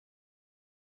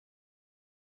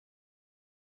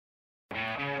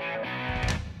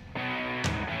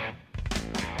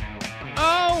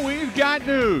got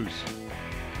news.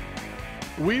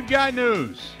 We've got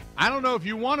news. I don't know if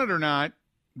you want it or not,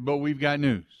 but we've got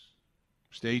news.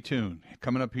 Stay tuned.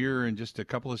 Coming up here in just a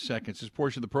couple of seconds. This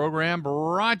portion of the program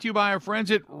brought to you by our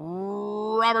friends at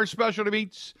Robert's Specialty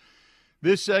Meats.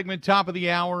 This segment, top of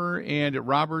the hour, and at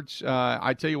Robert's,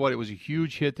 I tell you what, it was a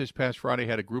huge hit this past Friday.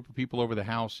 Had a group of people over the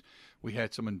house. We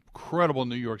had some incredible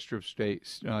New York strip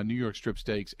steaks,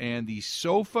 and the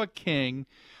Sofa King.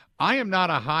 I am not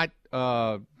a hot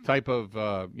type of,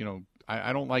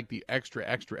 I don't like the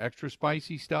extra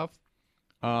spicy stuff.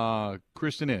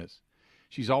 Kristen is.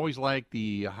 She's always liked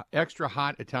the extra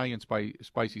hot Italian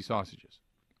spicy sausages.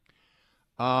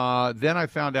 Then I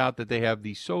found out that they have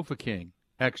the Sofa King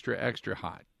extra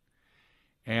hot.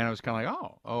 And I was kind of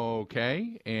like, oh,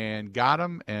 okay. And got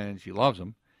them, and she loves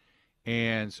them.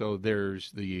 And so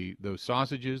there's those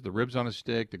sausages, the ribs on a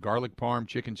stick, the garlic parm,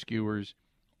 chicken skewers,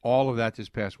 all of that this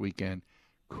past weekend.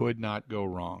 Could not go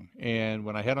wrong. And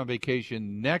when I head on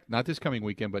vacation not this coming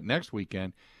weekend, but next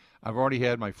weekend, I've already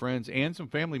had my friends and some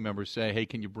family members say, hey,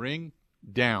 can you bring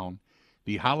down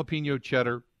the jalapeno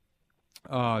cheddar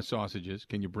sausages?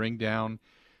 Can you bring down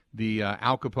the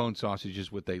Al Capone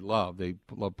sausages, what they love? They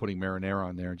love putting marinara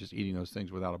on there and just eating those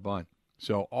things without a bun.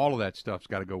 So all of that stuff's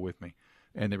got to go with me.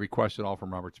 And they requested all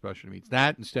from Robert's Specialty Meats.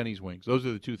 That and Stenny's Wings. Those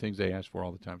are the two things they ask for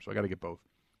all the time. So I got to get both.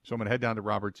 So I'm going to head down to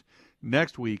Robert's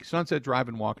next week, Sunset Drive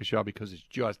in Waukesha, because it's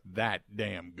just that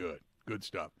damn good. Good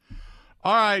stuff.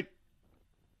 All right.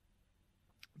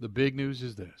 The big news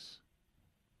is this.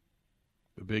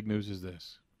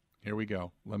 Here we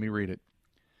go. Let me read it.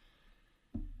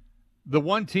 The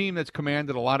one team that's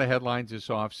commanded a lot of headlines this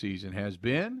offseason has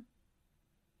been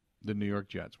the New York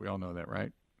Jets. We all know that,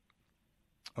 right?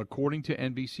 According to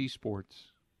NBC Sports,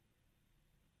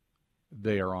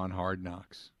 they are on Hard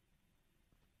Knocks.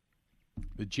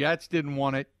 The Jets didn't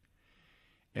want it,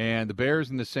 and the Bears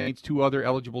and the Saints, two other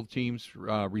eligible teams,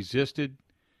 resisted.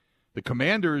 The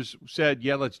Commanders said,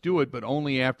 yeah, let's do it, but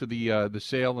only after the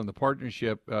sale and the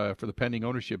partnership for the pending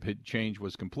ownership change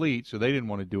was complete, so they didn't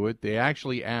want to do it. They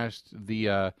actually asked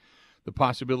the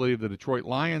possibility of the Detroit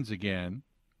Lions again,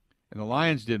 and the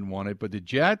Lions didn't want it, but the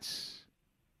Jets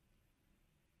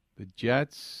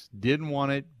didn't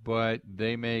want it, but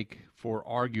they make for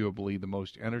arguably the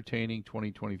most entertaining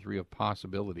 2023 of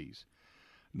possibilities.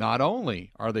 Not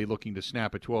only are they looking to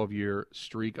snap a 12-year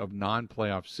streak of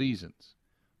non-playoff seasons,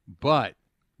 but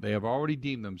they have already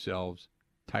deemed themselves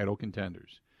title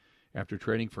contenders. After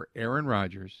trading for Aaron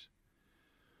Rodgers,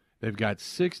 they've got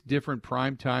 6 different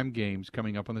primetime games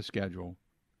coming up on the schedule.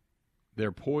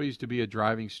 They're poised to be a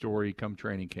driving story come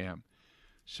training camp.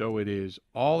 So it is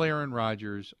all Aaron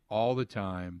Rodgers all the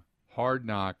time. Hard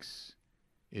Knocks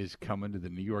is coming to the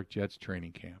New York Jets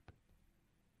training camp.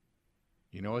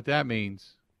 You know what that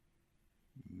means?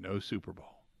 No Super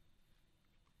Bowl.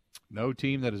 No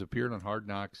team that has appeared on Hard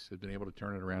Knocks has been able to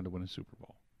turn it around to win a Super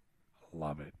Bowl. I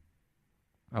love it.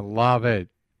 I love it.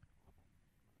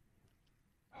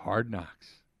 Hard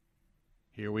Knocks.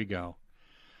 Here we go.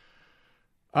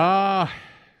 Do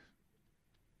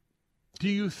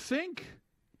you think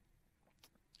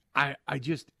I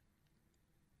just,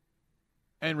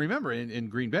 and remember in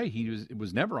Green Bay he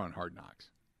was never on Hard Knocks.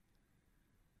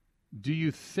 Do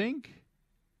you think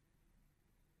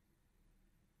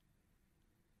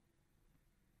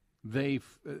you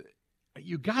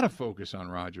got to focus on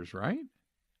Rodgers, right?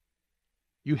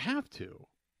 You have to.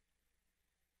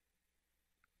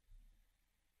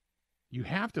 You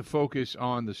have to focus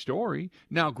on the story.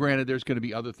 Now, granted, there's going to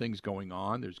be other things going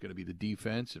on. There's going to be the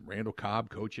defense and Randall Cobb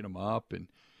coaching them up, and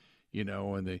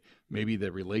and maybe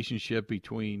the relationship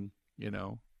between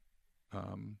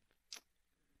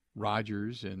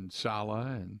Rodgers and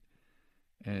Saleh,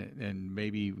 and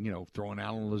maybe throwing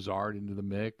Alan Lazard into the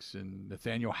mix, and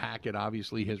Nathaniel Hackett,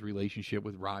 obviously his relationship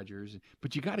with Rodgers.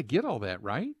 But you got to get all that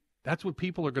right. That's what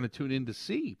people are going to tune in to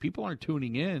see. People aren't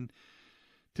tuning in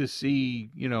to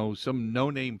see, some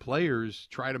no-name players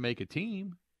try to make a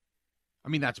team. I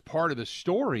mean, that's part of the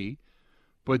story.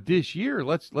 But this year,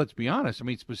 let's be honest. I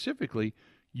mean, specifically,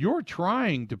 you're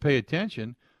trying to pay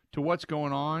attention to what's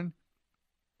going on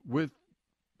with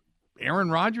Aaron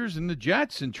Rodgers and the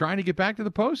Jets and trying to get back to the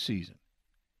postseason.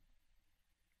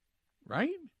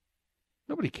 Right?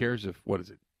 Nobody cares if,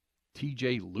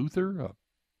 T.J. Luther, a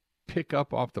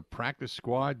pickup off the practice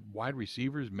squad, wide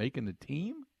receivers making the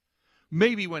team?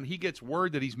 Maybe when he gets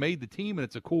word that he's made the team and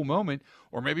it's a cool moment,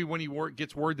 or maybe when he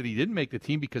gets word that he didn't make the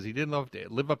team because he didn't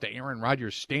live up to Aaron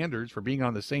Rodgers' standards for being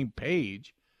on the same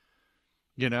page,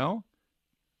 But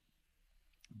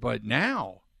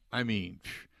now,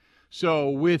 so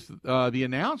with the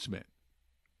announcement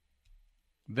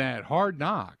that Hard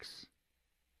Knocks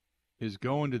is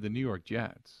going to the New York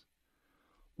Jets,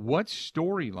 what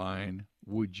storyline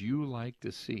would you like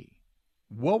to see?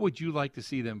 What would you like to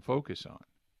see them focus on?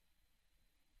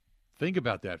 Think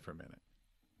about that for a minute.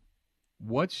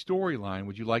 What storyline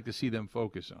would you like to see them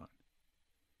focus on?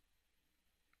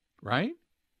 Right?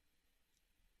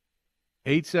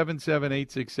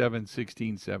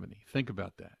 877-867-1670. Think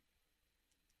about that.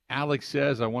 Alex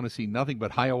says, I want to see nothing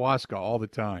but ayahuasca all the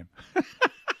time.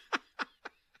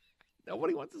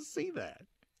 Nobody wants to see that.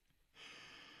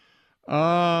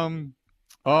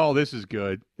 Oh, this is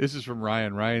good. This is from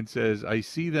Ryan. Ryan says, I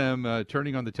see them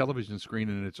turning on the television screen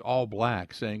and it's all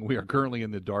black, saying we are currently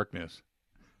in the darkness.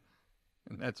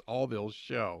 And that's all they'll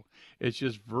show. It's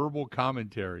just verbal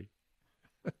commentary.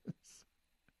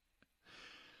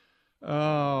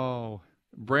 Oh,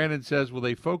 Brandon says, will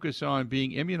they focus on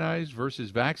being immunized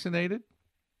versus vaccinated?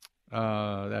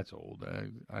 That's old.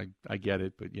 I get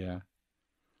it, but yeah.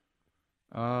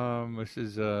 This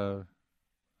is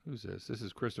who's this? This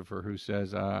is Christopher, who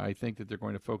says, I think that they're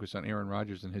going to focus on Aaron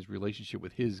Rodgers and his relationship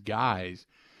with his guys,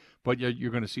 but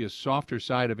you're going to see a softer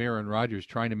side of Aaron Rodgers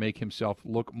trying to make himself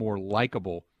look more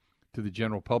likable to the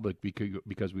general public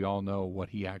because we all know what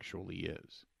he actually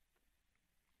is.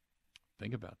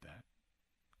 Think about that.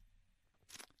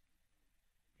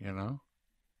 You know?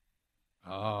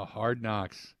 Oh, Hard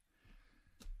Knocks.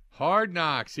 Hard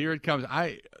Knocks. Here it comes.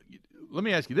 Let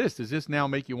me ask you this. Does this now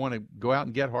make you want to go out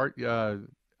and get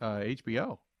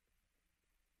HBO?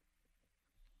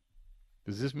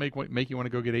 Does this make you want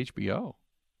to go get HBO?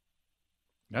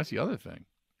 That's the other thing.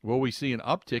 Will we see an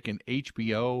uptick in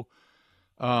HBO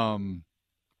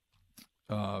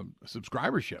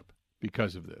subscribership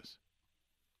because of this?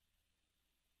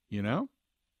 You know?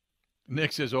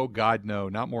 Nick says, oh, God, no.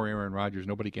 Not more Aaron Rodgers.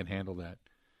 Nobody can handle that.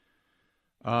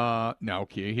 Now,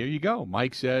 okay, here you go.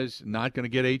 Mike says, not going to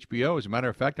get HBO. As a matter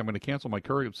of fact, I'm going to cancel my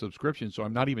current subscription, so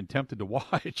I'm not even tempted to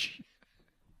watch.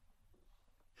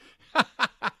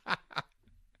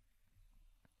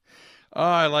 Oh,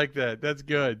 I like that. That's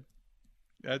good.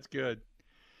 That's good.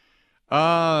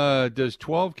 Does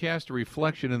 12 cast a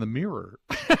reflection in the mirror?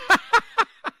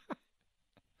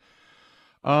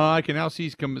 I can now see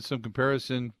some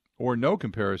comparison or no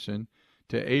comparison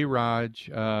to A-Raj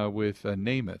with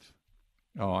Namath.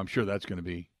 Oh, I'm sure that's going to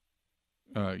be.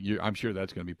 I'm sure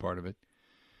that's going to be part of it.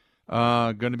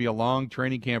 Going to be a long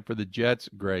training camp for the Jets,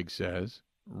 Greg says.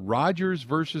 Rodgers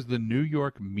versus the New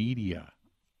York media.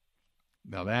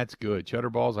 Now that's good.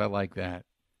 Cheddar balls, I like that.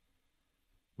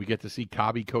 We get to see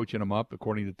Cobby coaching them up,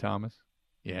 according to Thomas.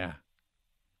 Yeah.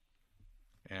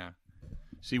 Yeah.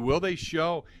 See, will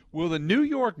the New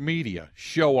York media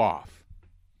show off?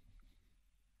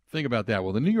 Think about that.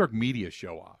 Will the New York media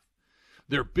show off?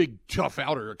 Their big, tough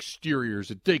outer exteriors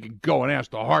that they can go and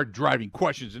ask the hard-driving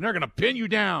questions, and they're going to pin you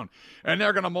down, and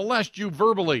they're going to molest you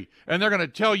verbally, and they're going to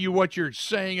tell you what you're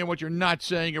saying and what you're not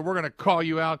saying, and we're going to call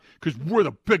you out because we're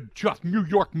the big, tough New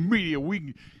York media.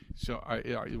 So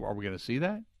are we going to see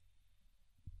that?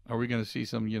 Are we going to see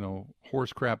some,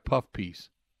 horse crap puff piece,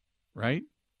 right?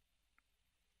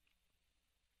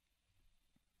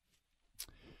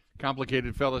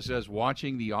 Complicated fella says,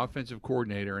 watching the offensive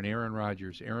coordinator and Aaron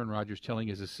Rodgers telling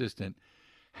his assistant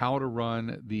how to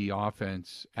run the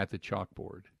offense at the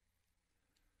chalkboard.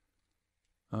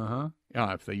 Yeah,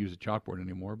 if they use a chalkboard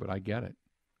anymore, but I get it.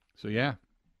 So, yeah.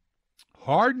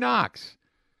 Hard Knocks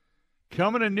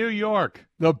coming to New York,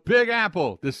 the Big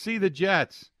Apple, to see the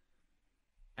Jets.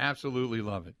 Absolutely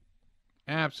love it.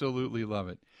 Absolutely love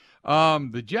it.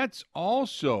 The Jets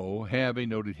also have a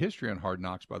noted history on Hard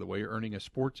Knocks, by the way, earning a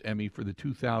Sports Emmy for the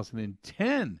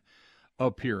 2010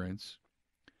 appearance.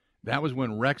 That was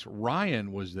when Rex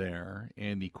Ryan was there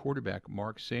and the quarterback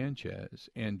Mark Sanchez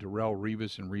and Darrelle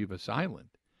Revis and Revis Island.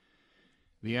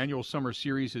 The annual summer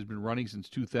series has been running since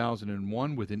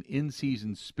 2001 with an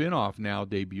in-season spinoff now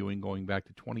debuting going back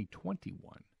to 2021.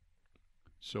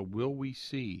 So will we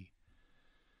see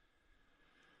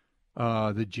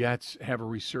the Jets have a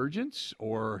resurgence,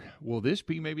 or will this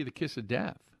be maybe the kiss of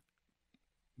death?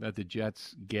 That the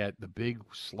Jets get the big,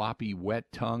 sloppy,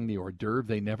 wet tongue, the hors d'oeuvre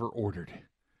they never ordered.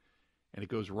 And it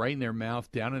goes right in their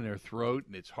mouth, down in their throat,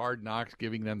 and it's Hard Knocks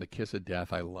giving them the kiss of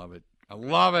death. I love it. I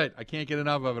love it. I can't get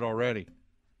enough of it already.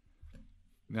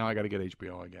 Now I got to get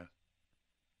HBO, I guess.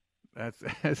 That's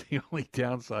the only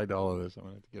downside to all of this. I'm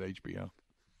going to have to get HBO.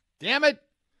 Damn it!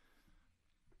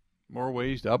 More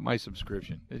ways to up my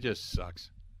subscription. It just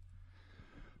sucks.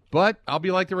 But I'll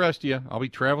be like the rest of you. I'll be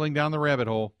traveling down the rabbit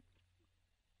hole.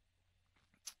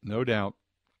 No doubt.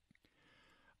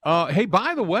 Hey,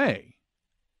 by the way,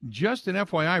 just an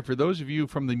FYI for those of you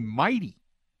from the mighty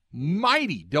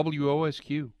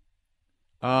WOSQ,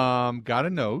 got a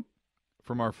note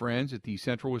from our friends at the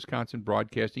Central Wisconsin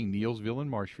Broadcasting Neilsville and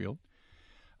Marshfield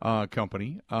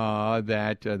company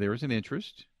that there is an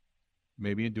interest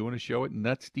maybe in doing a show at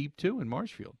Nuts Deep, too, in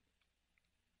Marshfield.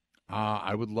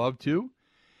 I would love to.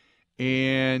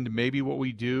 And maybe what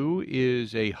we do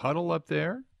is a huddle up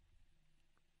there.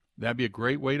 That'd be a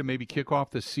great way to maybe kick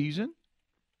off the season.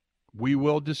 We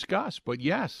will discuss. But,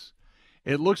 yes,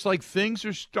 it looks like things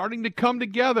are starting to come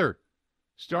together.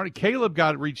 Caleb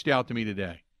reached out to me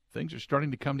today. Things are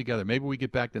starting to come together. Maybe we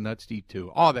get back to Nuts Deep,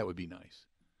 too. Oh, that would be nice.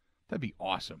 That'd be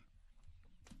awesome.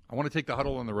 I want to take the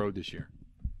huddle on the road this year.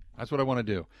 That's what I want to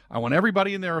do. I want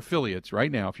everybody in their affiliates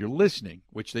right now, if you're listening,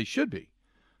 which they should be,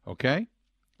 okay?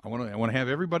 I want to have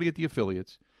everybody at the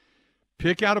affiliates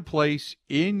pick out a place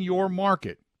in your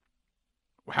market,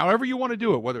 however you want to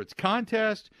do it, whether it's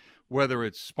contest, whether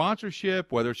it's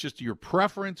sponsorship, whether it's just your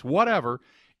preference, whatever.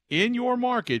 In your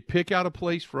market, pick out a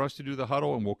place for us to do the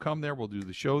huddle, and we'll come there. We'll do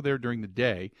the show there during the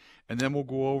day, and then we'll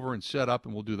go over and set up,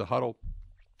 and we'll do the huddle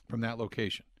from that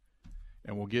location.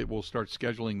 And we'll start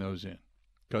scheduling those in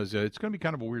because it's going to be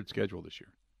kind of a weird schedule this year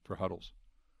for huddles.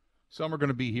 Some are going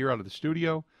to be here out of the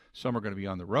studio. Some are going to be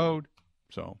on the road.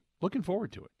 So looking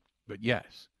forward to it. But,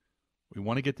 yes, we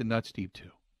want to get to Nuts Deep,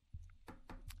 too.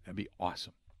 That'd be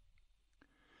awesome.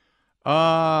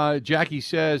 Jackie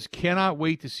says, cannot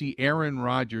wait to see Aaron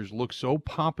Rodgers look so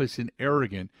pompous and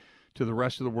arrogant to the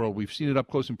rest of the world. We've seen it up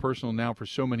close and personal now for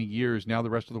so many years. Now the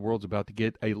rest of the world's about to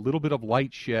get a little bit of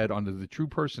light shed onto the true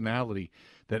personality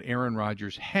that Aaron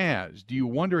Rodgers has. Do you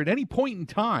wonder at any point in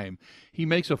time he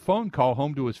makes a phone call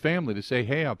home to his family to say,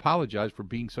 hey, I apologize for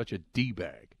being such a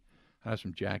D-bag? That's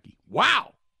from Jackie.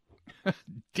 Wow.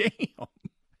 Damn.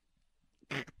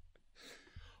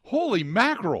 Holy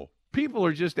mackerel. People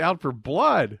are just out for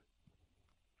blood.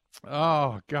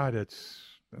 Oh, God, it's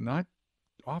not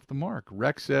off the mark.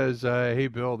 Rex says, hey,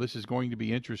 Bill, this is going to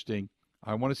be interesting.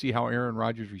 I want to see how Aaron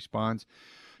Rodgers responds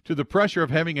to the pressure of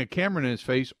having a camera in his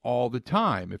face all the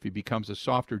time. If he becomes a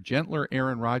softer, gentler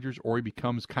Aaron Rodgers or he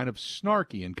becomes kind of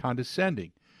snarky and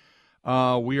condescending.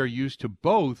 We are used to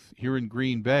both here in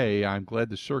Green Bay. I'm glad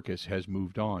the circus has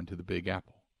moved on to the Big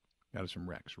Apple. That is from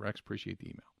Rex. Rex, appreciate the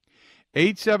email.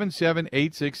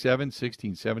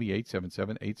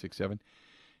 877-867-1670,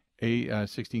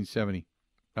 877-867-1670.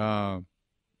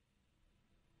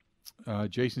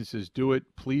 Jason says, do it.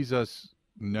 Please us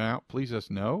now. Please us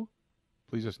no.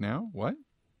 Please us now. What?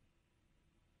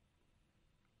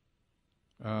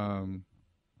 I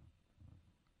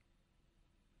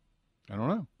don't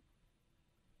know.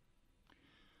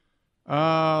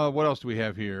 What else do we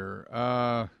have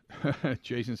here?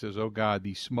 Jason says, oh, God,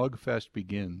 the smug fest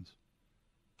begins.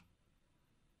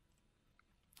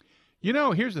 You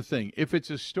know, here's the thing. If it's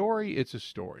a story, it's a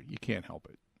story. You can't help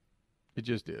it. It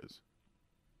just is.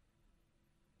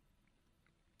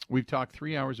 We've talked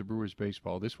 3 hours of Brewers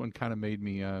baseball. This one kind of made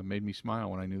me smile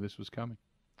when I knew this was coming.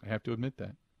 I have to admit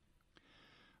that.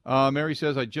 Mary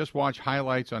says, I just watched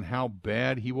highlights on how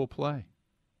bad he will play.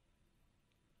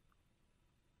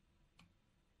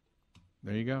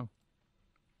 There you go.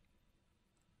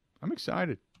 I'm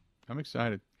excited.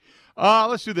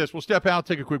 Let's do this. We'll step out,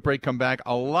 take a quick break, come back.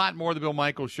 A lot more of the Bill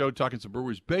Michaels Show, talking some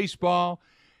Brewers baseball.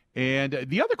 And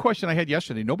the other question I had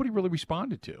yesterday, nobody really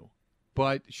responded to.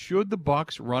 But should the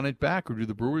Bucks run it back, or do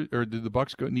the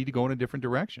Bucks need to go in a different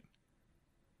direction?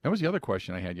 That was the other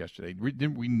question I had yesterday.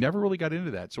 We never really got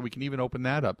into that, so we can even open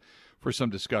that up for some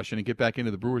discussion and get back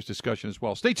into the Brewers discussion as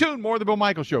well. Stay tuned. More of the Bill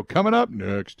Michaels Show coming up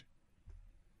next.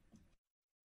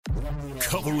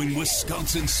 Covering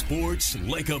Wisconsin sports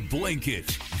like a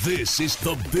blanket. This is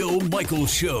the Bill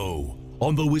Michaels Show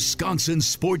on the Wisconsin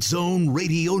Sports Zone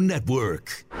Radio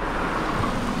Network.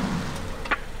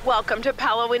 Welcome to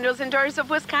Pella Windows and Doors of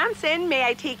Wisconsin. May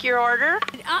I take your order?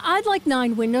 I'd like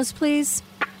 9 windows, please.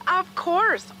 Of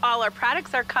course. All our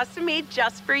products are custom made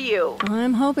just for you.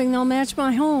 I'm hoping they'll match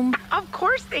my home. Of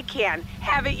course they can.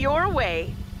 Have it your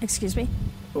way. Excuse me?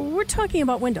 We're talking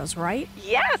about windows, right?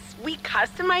 Yes, we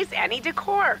customize any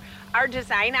decor. Our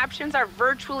design options are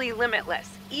virtually limitless,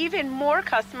 even more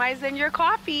customized than your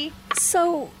coffee.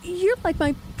 So you're like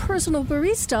my personal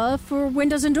barista for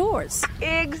windows and doors.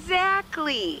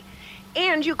 Exactly.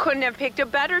 And you couldn't have picked a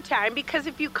better time because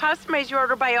if you customize your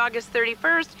order by August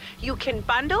 31st, you can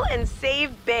bundle and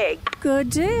save big. Good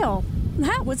deal.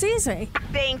 That was easy.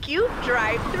 Thank you.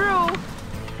 Drive through.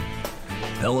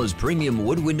 Pella's premium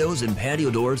wood windows and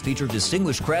patio doors feature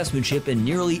distinguished craftsmanship and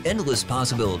nearly endless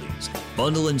possibilities.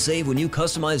 Bundle and save when you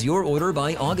customize your order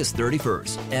by August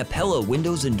 31st at Pella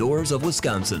Windows and Doors of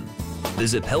Wisconsin.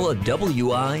 Visit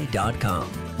PellaWI.com.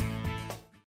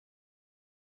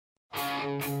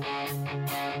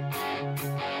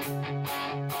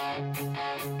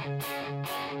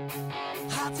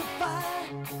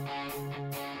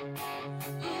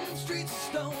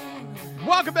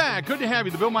 Welcome back. Good to have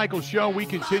you. The Bill Michaels Show. We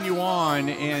continue on,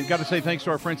 and got to say thanks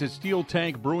to our friends at Steel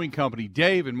Tank Brewing Company,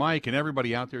 Dave and Mike and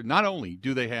everybody out there. Not only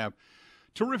do they have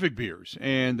terrific beers,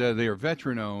 and they are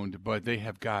veteran-owned, but they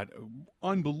have got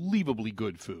unbelievably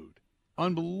good food.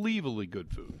 Unbelievably good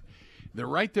food. They're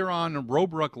right there on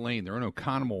Robrook Lane. They're in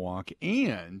Oconomowoc,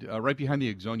 and right behind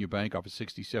the Exonia Bank off of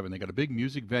 67. They got a big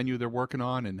music venue they're working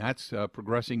on, and that's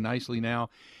progressing nicely now.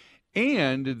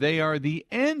 And they are the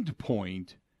end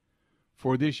point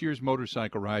for this year's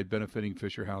motorcycle ride benefiting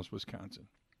Fisher House, Wisconsin.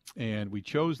 And we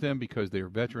chose them because they are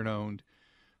veteran-owned.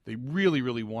 They really,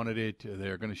 really wanted it.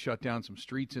 They're going to shut down some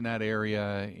streets in that area,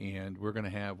 and we're going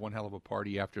to have one hell of a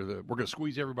party after the – we're going to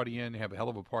squeeze everybody in, have a hell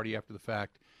of a party after the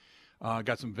fact.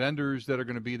 Got some vendors that are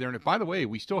going to be there. And by the way,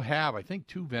 we still have, I think,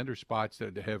 2 vendor spots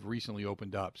that have recently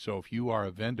opened up. So if you are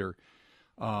a vendor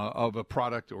of a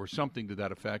product or something to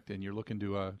that effect and you're looking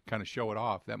to kind of show it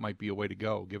off, that might be a way to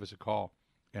go. Give us a call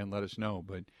and let us know.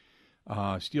 But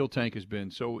Steel Tank has been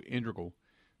so integral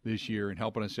this year in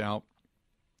helping us out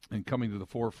and coming to the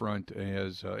forefront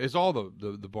as all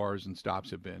the bars and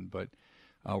stops have been. But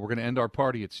we're going to end our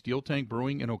party at Steel Tank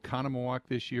Brewing in Oconomowoc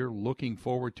this year. Looking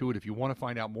forward to it. If you want to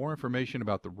find out more information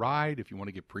about the ride, if you want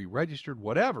to get pre-registered,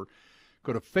 whatever,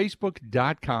 go to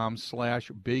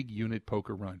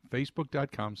facebook.com/bigunitpokerrun.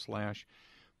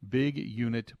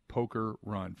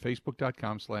 Facebook.com/bigunitpokerrun.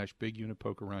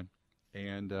 Facebook.com/bigunitpokerrun.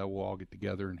 And we'll all get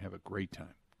together and have a great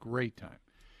time. Great time.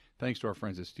 Thanks to our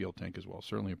friends at Steel Tank as well.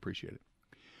 Certainly appreciate it.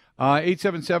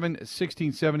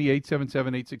 877-1670,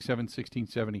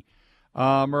 877-867-1670.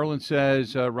 Merlin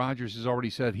says Rogers has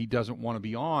already said he doesn't want to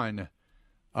be on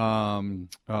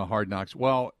Hard Knocks.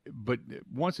 Well, but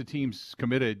once the team's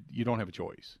committed, you don't have a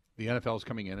choice. The NFL's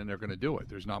coming in, and they're going to do it.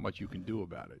 There's not much you can do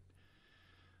about it.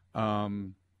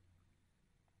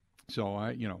 So,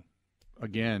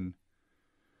 again,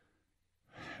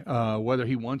 whether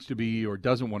he wants to be or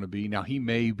doesn't want to be, now he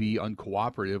may be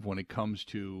uncooperative when it comes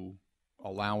to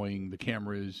allowing the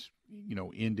cameras,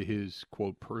 into his,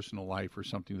 quote, personal life or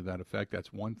something to that effect.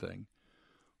 That's one thing.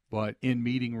 But in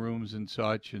meeting rooms and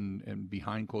such and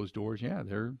behind closed doors, yeah,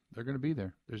 they're going to be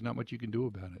there. There's not much you can do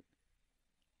about it.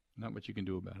 Not much you can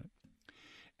do about it.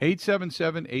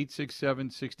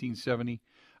 877-867-1670.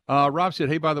 Rob said,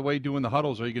 hey, by the way, doing the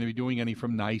huddles, are you going to be doing any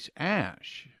from Nice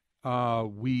Ash?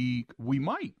 We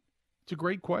might. It's a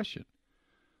great question.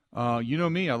 You know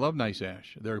me, I love Nice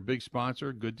Ash. They're a big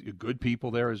sponsor, good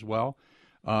people there as well.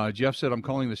 Jeff said, I'm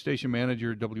calling the station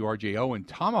manager, WRJO in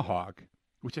Tomahawk,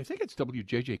 which I think it's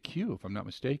WJJQ, if I'm not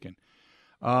mistaken.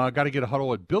 Got to get a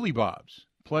huddle at Billy Bob's.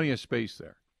 Plenty of space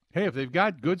there. Hey, if they've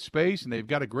got good space and they've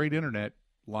got a great internet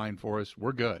line for us,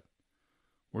 we're good.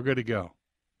 We're good to go.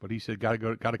 But he said, got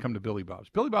to come to Billy Bob's.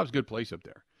 Billy Bob's a good place up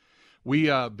there.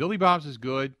 Billy Bob's is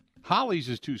good. Holly's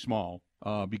is too small.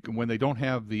 When they don't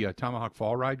have the Tomahawk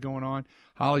Fall Ride going on,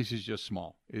 Holly's is just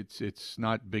small. It's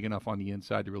not big enough on the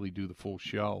inside to really do the full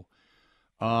show.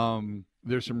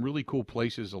 There's some really cool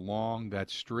places along that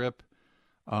strip.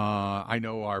 I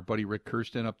know our buddy Rick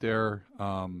Kirsten up there.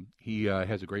 He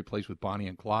has a great place with Bonnie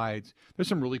and Clyde's. There's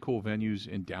some really cool venues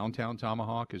in downtown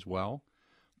Tomahawk as well.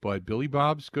 But Billy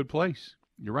Bob's, good place.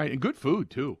 You're right. And good food,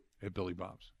 too, at Billy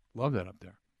Bob's. Love that up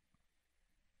there.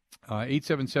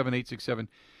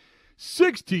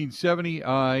 877-867-1670,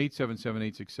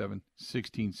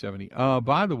 877-867-1670.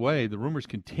 By the way, the rumors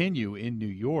continue in New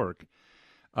York.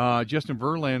 Justin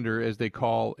Verlander, as they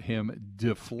call him,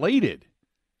 deflated.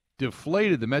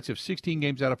 The Mets have 16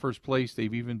 games out of first place.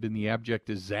 They've even been the abject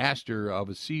disaster of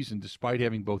a season, despite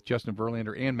having both Justin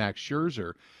Verlander and Max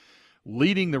Scherzer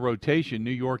leading the rotation.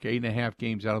 New York, 8.5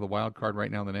 games out of the wild card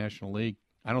right now in the National League.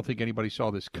 I don't think anybody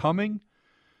saw this coming.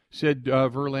 Said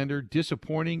Verlander,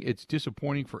 disappointing. It's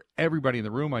disappointing for everybody in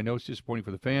the room. I know it's disappointing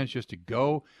for the fans just to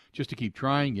keep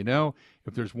trying.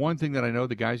 If there's one thing that I know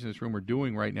the guys in this room are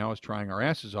doing right now is trying our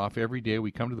asses off. Every day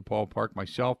we come to the ballpark,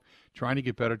 myself, trying to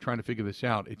get better, trying to figure this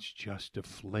out. It's just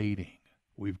deflating.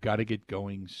 We've got to get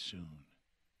going soon.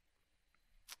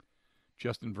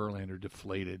 Justin Verlander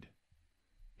deflated.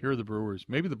 Here are the Brewers.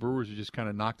 Maybe the Brewers will just kind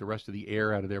of knock the rest of the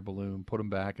air out of their balloon, put them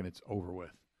back, and it's over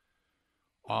with.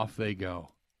 Off they go.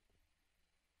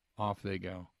 Off they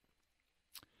go.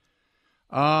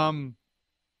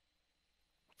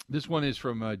 This one is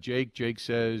from Jake. Jake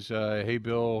says, hey,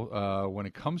 Bill, when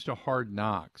it comes to Hard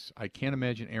Knocks, I can't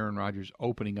imagine Aaron Rodgers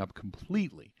opening up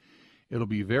completely. It'll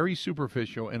be very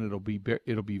superficial, and it'll be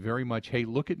very much, hey,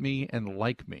 look at me and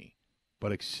like me,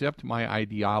 but accept my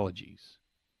ideologies.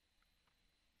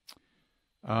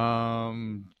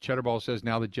 Cheddarball says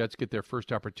now the Jets get their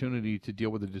first opportunity to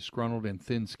deal with a disgruntled and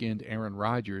thin-skinned Aaron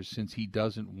Rodgers since he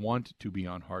doesn't want to be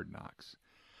on Hard Knocks.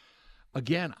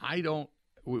 again,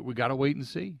 we got to wait and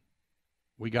see.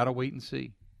 We got to wait and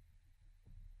see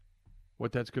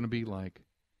what that's going to be like.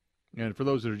 And for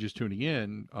those that are just tuning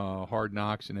in, Hard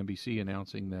Knocks and NBC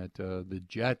announcing that the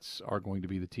Jets are going to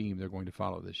be the team they're going to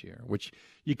follow this year, which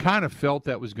you kind of felt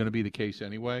that was going to be the case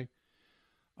anyway,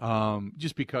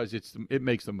 just because it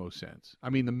makes the most sense. I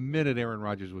mean, the minute Aaron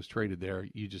Rodgers was traded there,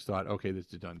 you just thought, okay, this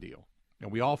is a done deal.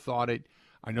 And we all thought it.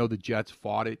 I know the Jets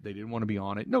fought it. They didn't want to be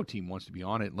on it. No team wants to be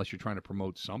on it unless you're trying to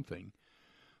promote something.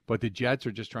 But the Jets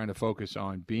are just trying to focus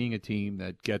on being a team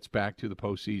that gets back to the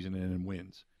postseason and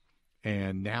wins.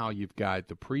 And now you've got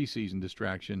the preseason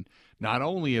distraction, not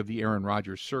only of the Aaron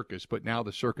Rodgers circus, but now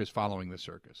the circus following the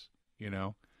circus, you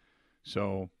know?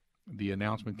 So the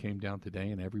announcement came down today,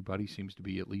 and everybody seems to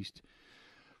be, at least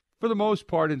for the most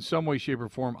part, in some way, shape, or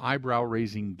form,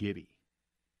 eyebrow-raising giddy,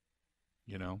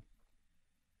 you know?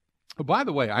 Oh, by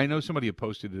the way, I know somebody had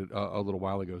posted it a little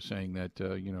while ago saying that,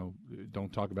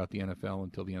 don't talk about the NFL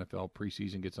until the NFL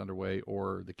preseason gets underway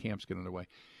or the camps get underway.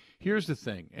 Here's the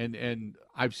thing, and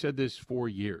I've said this for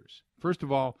years. First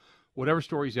of all, whatever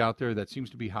story's out there that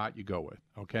seems to be hot, you go with,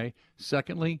 okay?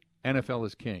 Secondly, NFL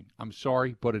is king. I'm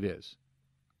sorry, but it is.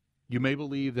 You may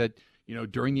believe that,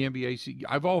 during the NBA season,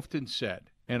 I've often said,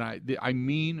 and I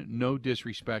mean no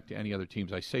disrespect to any other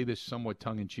teams. I say this somewhat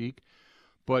tongue-in-cheek,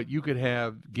 but you could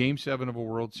have Game 7 of a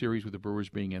World Series with the Brewers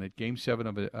being in it, Game 7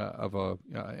 of a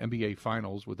NBA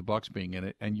Finals with the Bucks being in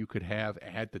it, and you could have,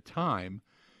 at the time,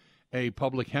 a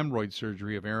public hemorrhoid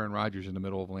surgery of Aaron Rodgers in the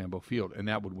middle of Lambeau Field, and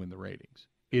that would win the ratings.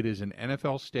 It is an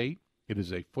NFL state. It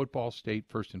is a football state,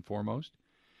 first and foremost.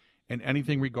 And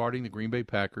anything regarding the Green Bay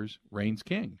Packers reigns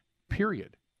king,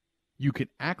 period. You can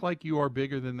act like you are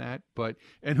bigger than that,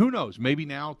 and who knows, maybe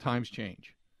now times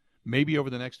change. Maybe over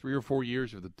the next 3 or 4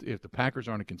 years, if the Packers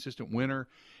aren't a consistent winner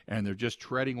and they're just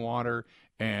treading water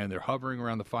and they're hovering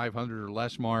around the 500 or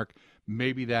less mark,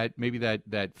 maybe that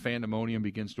fandemonium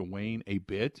begins to wane a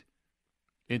bit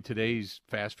in today's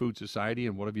fast food society,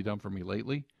 and what have you done for me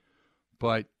lately?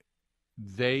 But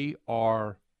they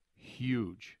are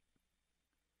huge.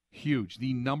 Huge.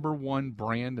 The number one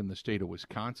brand in the state of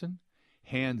Wisconsin,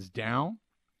 hands down.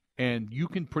 And you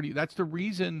can that's the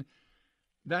reason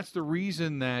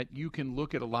that you can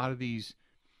look at a lot of these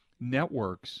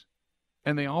networks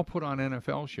and they all put on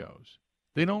NFL shows.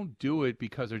 They don't do it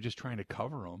because they're just trying to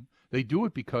cover them. They do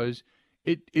it because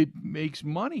it makes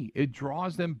money. It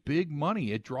draws them big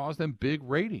money. It draws them big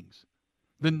ratings.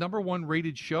 The number one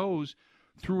rated shows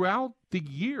throughout the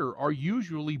year are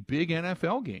usually big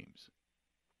NFL games.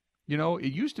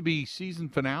 It used to be season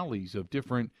finales of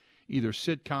different either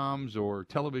sitcoms or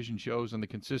television shows on the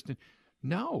consistent.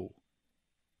 No.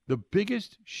 The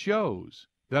biggest shows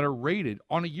that are rated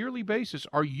on a yearly basis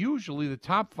are usually the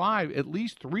top 5. At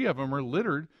least 3 of them are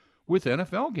littered with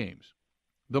NFL games.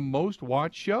 The most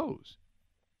watched shows.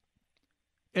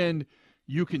 And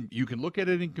you can look at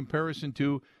it in comparison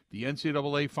to the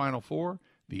NCAA Final Four,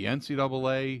 the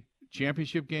NCAA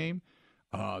championship game,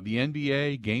 the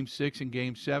NBA Game 6 and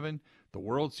Game 7, the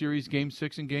World Series Game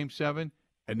 6 and Game 7,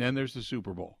 and then there's the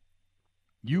Super Bowl.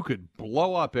 You could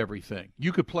blow up everything.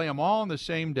 You could play them all on the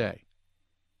same day.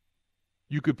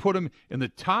 You could put them in the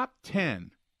top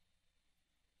 10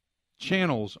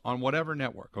 channels on whatever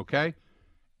network, okay?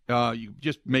 You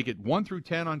just make it 1 through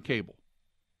 10 on cable.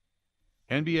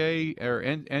 NBA or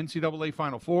NCAA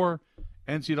Final Four,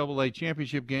 NCAA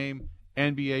Championship Game,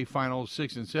 NBA Finals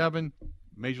 6 and 7,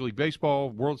 Major League Baseball,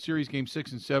 World Series Game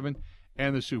 6 and 7,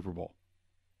 and the Super Bowl.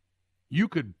 You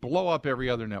could blow up every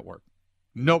other network.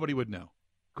 Nobody would know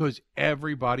because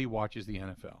everybody watches the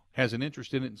NFL, has an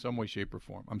interest in it in some way, shape, or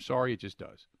form. I'm sorry, it just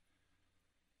does.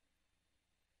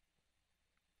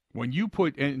 When you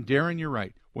put, and Darren, you're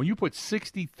right, when you put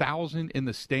 60,000 in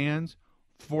the stands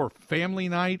for family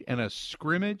night and a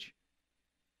scrimmage,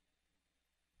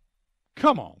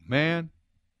 come on, man.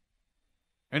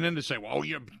 And then to say, well,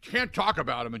 you can't talk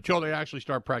about them until they actually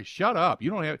start practice. Shut up. You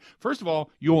don't have. First of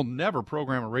all, you'll never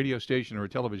program a radio station or a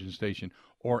television station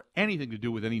or anything to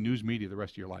do with any news media the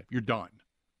rest of your life. You're done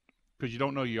because you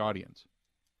don't know your audience.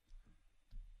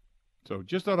 So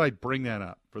just thought I'd bring that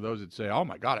up for those that say, oh,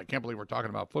 my God, I can't believe we're talking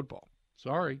about football.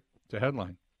 Sorry. It's a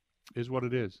headline. It is what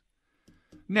it is.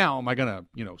 Now, am I going to,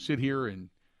 sit here and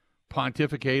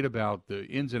pontificate about the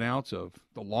ins and outs of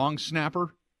the long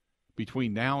snapper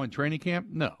between now and training camp?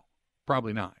 No,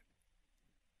 probably not.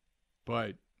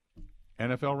 But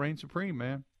NFL reigns supreme,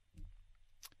 man.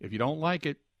 If you don't like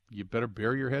it, you better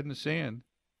bury your head in the sand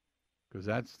because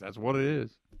that's what it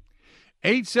is.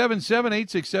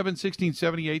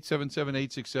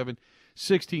 877-867-1670,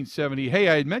 877-867-1670. Hey,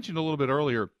 I had mentioned a little bit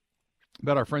earlier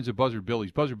about our friends at Buzzard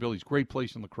Billy's. Buzzard Billy's, great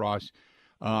place in La Crosse.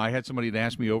 I had somebody that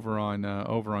asked me over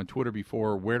on Twitter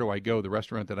before, where do I go? The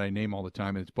restaurant that I name all the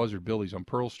time, and it's Buzzard Billy's on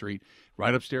Pearl Street.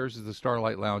 Right upstairs is the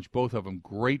Starlight Lounge. Both of them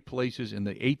great places in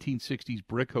the 1860s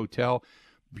brick hotel.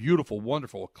 Beautiful,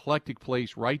 wonderful, eclectic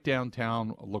place right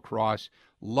downtown La Crosse.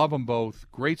 Love them both.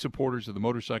 Great supporters of the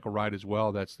motorcycle ride as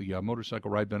well. That's the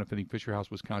motorcycle ride benefiting Fisher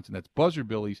House, Wisconsin. That's Buzzard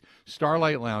Billy's,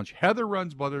 Starlight Lounge. Heather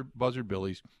runs Buzzard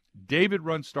Billy's. David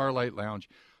runs Starlight Lounge.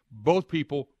 Both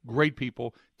people, great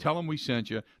people. Tell them we sent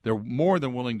you. They're more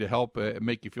than willing to help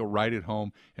make you feel right at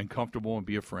home and comfortable and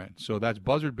be a friend. So that's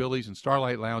Buzzard Billy's and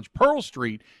Starlight Lounge, Pearl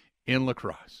Street in La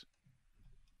Crosse.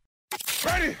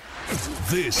 Ready?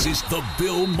 This is the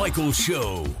Bill Michaels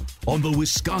Show on the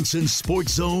Wisconsin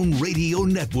Sports Zone Radio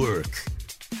Network.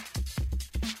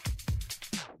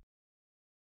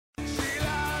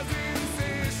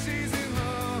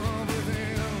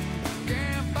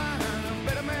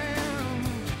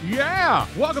 Yeah,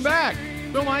 welcome back.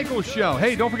 Bill Michaels Show.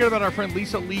 Hey, don't forget about our friend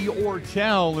Lisa Lee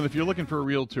Ortel. And if you're looking for a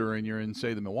realtor and you're in,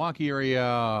 say, the Milwaukee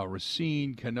area,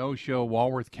 Racine, Kenosha,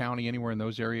 Walworth County, anywhere in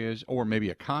those areas, or maybe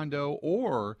a condo,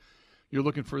 or you're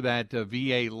looking for that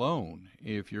VA loan,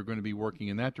 if you're going to be working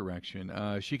in that direction,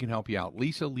 she can help you out.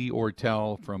 Lisa Lee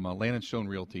Ortel from Land and Stone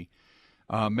Realty,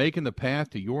 making the path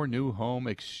to your new home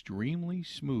extremely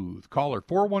smooth. Call her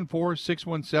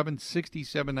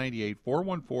 414-617-6798,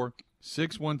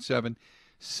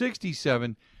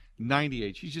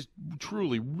 414-617-6798. She's just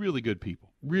truly really good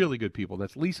people. Really good people.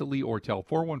 That's Lisa Lee Ortel,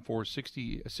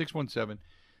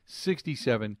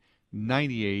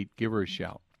 414-617-6798. Give her a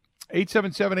shout.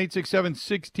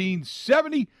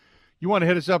 877-867-1670. You want to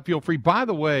hit us up, feel free. By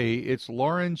the way, it's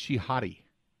Lauren Shihadi.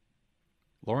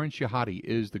 Lauren Shihadi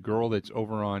is the girl that's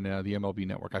over on the MLB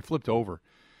Network. I flipped over.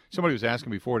 Somebody was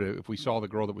asking before if we saw the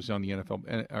girl that was on the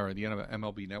NFL or the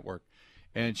MLB Network.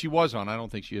 And she was on. I don't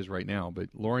think she is right now. But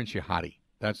Lauren Shihadi,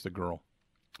 that's the girl.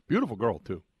 Beautiful girl,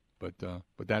 too. But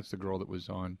that's the girl that was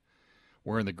on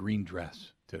wearing the green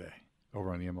dress today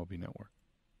over on the MLB Network.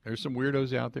 There's some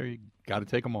weirdos out there. You got to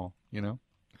take them all, you know?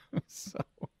 So,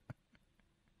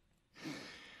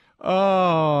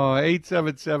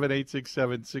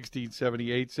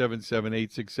 877-867-1670,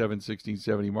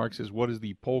 877-867-1670. Mark says, what is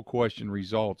the poll question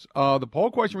results? The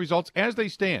poll question results, as they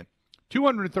stand,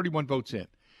 231 votes in.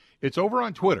 It's over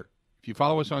on Twitter. If you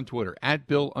follow us on Twitter,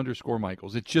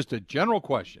 @Bill_Michaels. It's just a general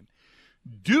question.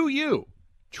 Do you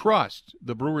trust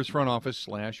the Brewers front office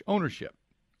 / ownership?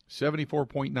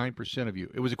 74.9% of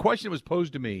you. It was a question that was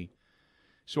posed to me,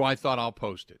 so I thought I'll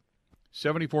post it.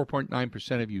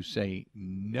 74.9% of you say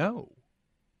no,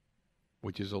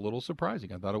 which is a little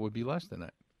surprising. I thought it would be less than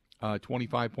that.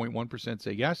 25.1%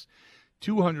 say yes.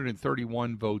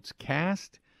 231 votes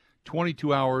cast.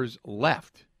 22 hours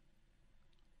left.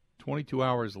 22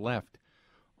 hours left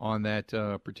on that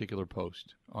particular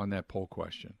post, on that poll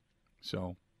question.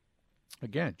 So,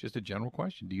 again, just a general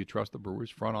question. Do you trust the Brewers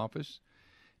front office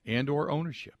and or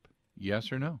ownership?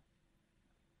 Yes or no?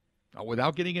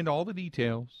 Without getting into all the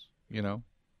details, you know,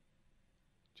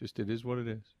 just it is what it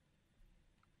is.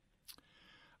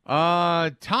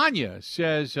 Tanya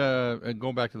says,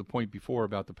 going back to the point before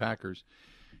about the Packers,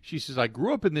 she says, I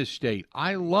grew up in this state.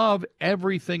 I love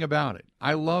everything about it.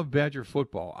 I love Badger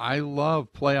football. I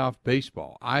love playoff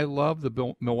baseball. I love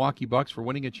the Milwaukee Bucks for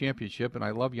winning a championship, and I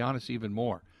love Giannis even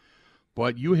more.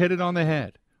 But you hit it on the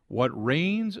head. What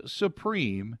reigns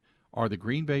supreme are the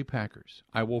Green Bay Packers.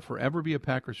 I will forever be a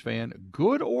Packers fan,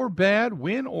 good or bad,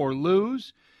 win or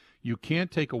lose. You can't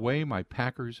take away my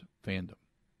Packers fandom.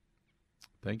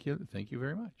 Thank you. Thank you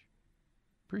very much.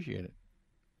 Appreciate it.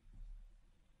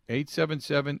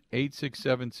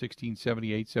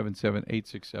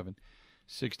 877-867-1670,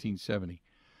 877-867-1670.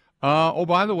 Oh,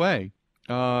 by the way,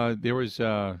 there was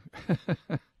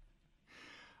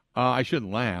I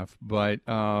shouldn't laugh, but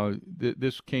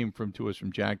this came to us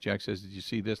from Jack. Jack says, did you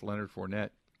see this, Leonard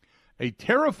Fournette? A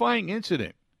terrifying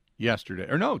incident yesterday.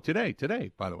 Or no, today,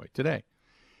 by the way, today.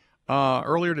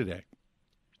 Earlier today.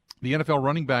 The NFL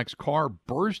running back's car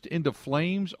burst into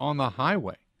flames on the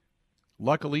highway.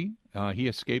 Luckily, he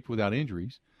escaped without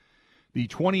injuries. The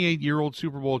 28-year-old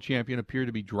Super Bowl champion appeared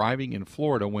to be driving in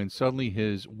Florida when suddenly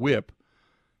his whip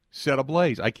set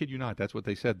ablaze. I kid you not, that's what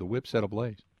they said. The whip set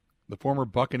ablaze. The former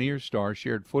Buccaneers star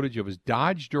shared footage of his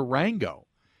Dodge Durango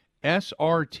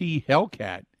SRT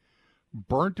Hellcat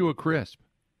burnt to a crisp.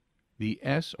 The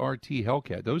SRT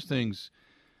Hellcat. Those things,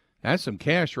 that's some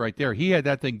cash right there. He had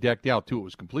that thing decked out, too. It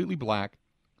was completely black,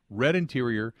 red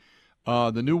interior.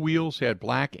 The new wheels had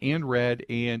black and red,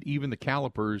 and even the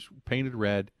calipers painted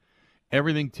red.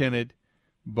 Everything tinted,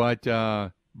 but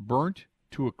burnt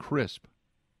to a crisp.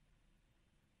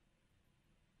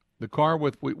 The car,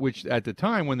 which at the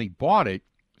time when they bought it,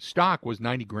 stock was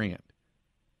 $90,000.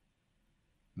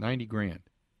 $90,000.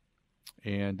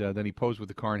 And then he posed with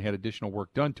the car and had additional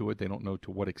work done to it. They don't know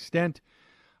to what extent,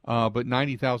 but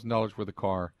 $90,000 worth of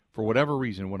car, for whatever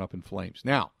reason, went up in flames.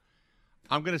 Now,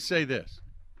 I'm going to say this,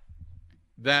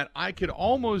 that I could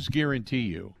almost guarantee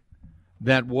you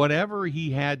that whatever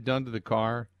he had done to the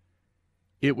car,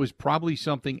 it was probably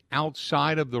something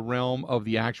outside of the realm of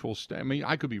the actual I mean,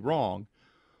 I could be wrong,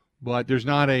 but there's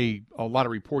not a lot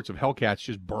of reports of Hellcats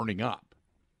just burning up,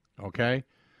 okay?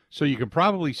 So you can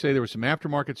probably say there was some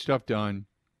aftermarket stuff done.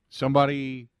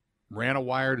 Somebody ran a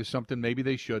wire to something maybe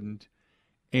they shouldn't,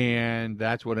 and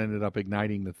that's what ended up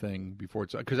igniting the thing before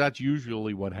it's – because that's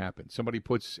usually what happens. Somebody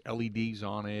puts LEDs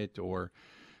on it or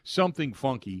something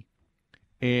funky,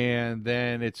 and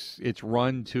then it's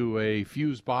run to a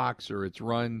fuse box or it's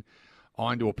run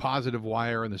onto a positive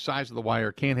wire, and the size of the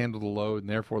wire can't handle the load, and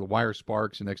therefore the wire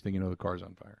sparks, and next thing you know, the car's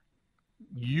on fire.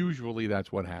 Usually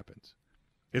that's what happens.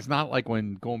 It's not like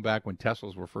going back when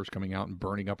Teslas were first coming out and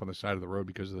burning up on the side of the road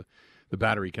because of the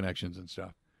battery connections and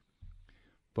stuff.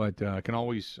 But can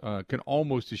almost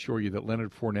assure you that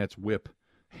Leonard Fournette's whip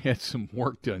had some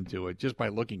work done to it just by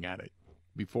looking at it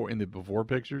in the before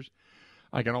pictures.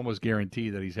 I can almost guarantee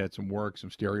that he's had some work, some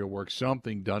stereo work,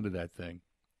 something done to that thing.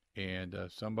 And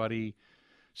somebody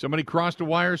crossed a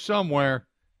wire somewhere,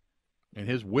 and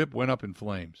his whip went up in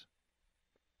flames.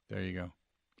 There you go.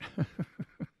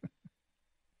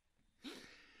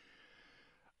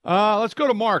 Let's go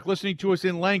to Mark, listening to us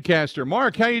in Lancaster.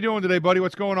 Mark, how you doing today, buddy?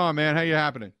 What's going on, man? How you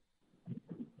happening?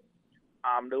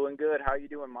 I'm doing good. How you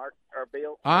doing, Mark or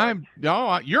Bill?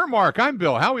 You're Mark. I'm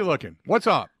Bill. How we looking? What's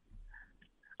up?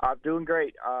 I'm doing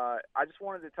great. I just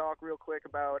wanted to talk real quick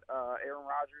about Aaron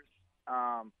Rodgers.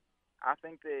 I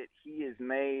think that he is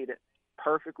made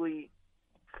perfectly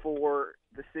for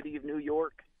the city of New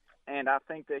York, and I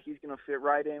think that he's going to fit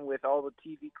right in with all the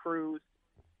TV crews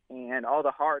and all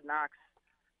the hard knocks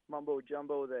mumbo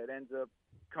jumbo that ends up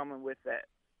coming with that.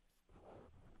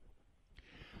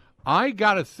 I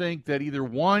got to think that either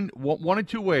one of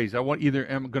two ways. I'm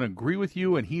going to agree with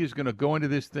you, and he is going to go into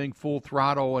this thing full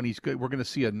throttle, and we're going to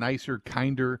see a nicer,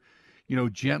 kinder,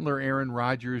 gentler Aaron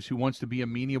Rodgers who wants to be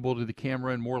amenable to the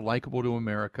camera and more likable to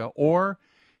America, or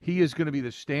he is going to be the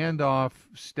standoff,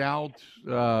 stout,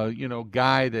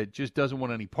 guy that just doesn't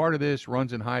want any part of this,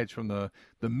 runs and hides from the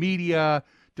media,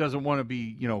 doesn't want to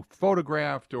be,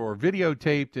 photographed or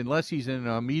videotaped unless he's in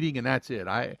a meeting, and that's it.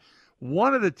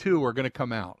 One of the two are going to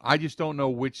come out. I just don't know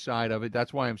which side of it.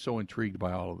 That's why I'm so intrigued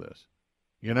by all of this.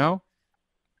 I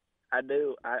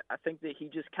do. I think that he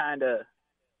just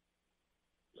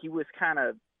he was kind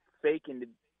of faking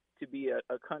to be a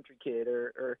country kid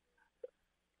or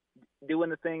doing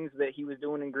the things that he was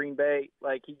doing in Green Bay.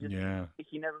 Like he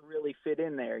never really fit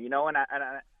in there, and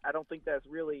I don't think that's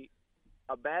really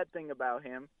a bad thing about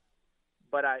him,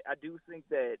 but I do think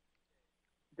that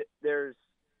there's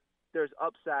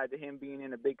upside to him being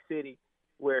in a big city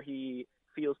where he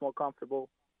feels more comfortable,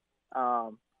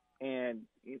 and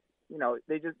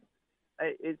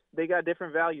they got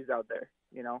different values out there,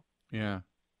 Yeah,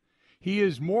 he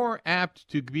is more apt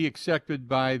to be accepted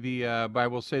by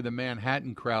we'll say the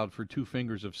Manhattan crowd for 2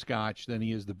 fingers of scotch than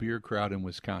he is the beer crowd in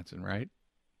Wisconsin, right?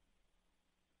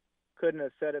 Couldn't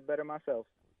have said it better myself.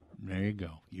 There you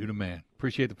go. You the man.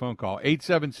 Appreciate the phone call.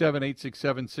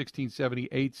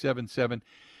 877-867-1670,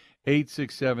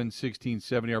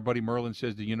 867-1670. Our buddy Merlin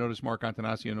says, do you notice Mark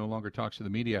Antanasio no longer talks to the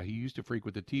media? He used to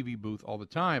frequent the TV booth all the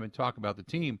time and talk about the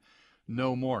team.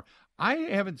 No more. I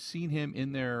haven't seen him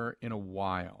in there in a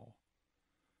while.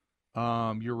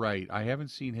 You're right. I haven't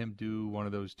seen him do one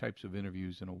of those types of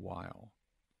interviews in a while.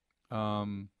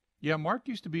 Yeah, Mark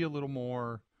used to be a little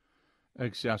more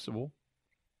accessible.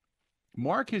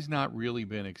 Mark has not really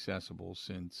been accessible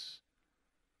since,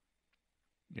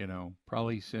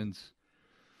 probably since,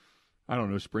 I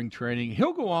don't know, spring training.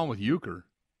 He'll go on with Euchre.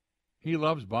 He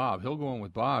loves Bob. He'll go on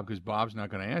with Bob because Bob's not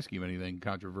going to ask him anything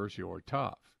controversial or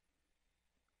tough.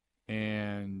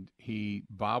 And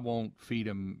Bob won't feed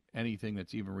him anything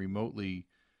that's even remotely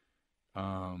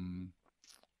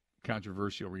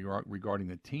controversial regarding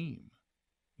the team,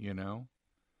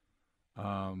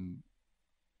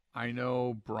 I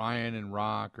know Brian and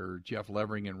Rock or Jeff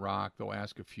Levering and Rock, they'll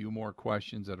ask a few more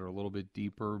questions that are a little bit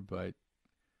deeper, but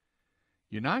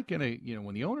you're not going to,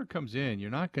 when the owner comes in,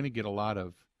 you're not going to get a lot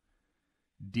of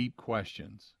deep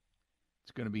questions.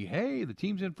 It's going to be, hey, the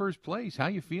team's in first place. How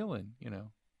you feeling?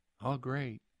 Oh,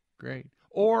 great.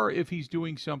 Or if he's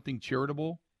doing something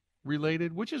charitable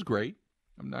related, which is great.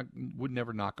 Would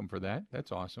never knock him for that.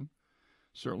 That's awesome.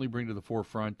 Certainly bring to the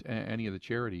forefront any of the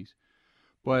charities.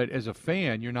 But as a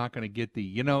fan, you're not going to get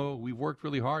we've worked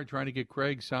really hard trying to get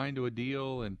Craig signed to a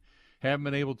deal and haven't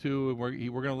been able to, and we're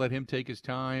going to let him take his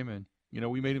time. And,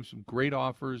 we made him some great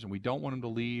offers, and we don't want him to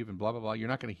leave, and blah, blah, blah. You're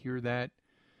not going to hear that.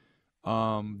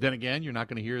 Then again, you're not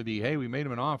going to hear hey, we made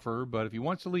him an offer, but if he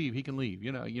wants to leave, he can leave.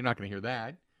 You're not going to hear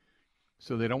that.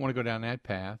 So they don't want to go down that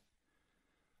path.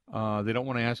 They don't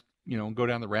want to ask, go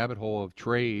down the rabbit hole of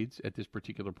trades at this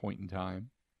particular point in time.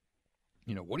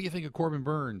 What do you think of Corbin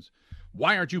Burns?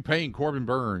 Why aren't you paying Corbin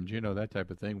Burns? That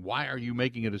type of thing. Why are you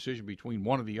making a decision between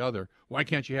one or the other? Why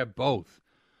can't you have both?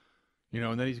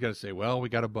 And then he's got to say, well, we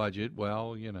got a budget.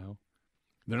 Well, they're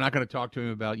not going to talk to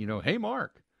him about, hey,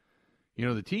 Mark,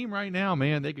 the team right now,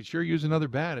 man, they could sure use another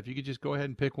bat if you could just go ahead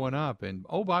and pick one up. And,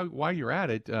 while you're at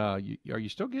it, are you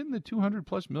still getting the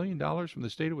 $200+ million from the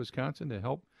state of Wisconsin to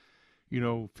help,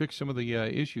 fix some of the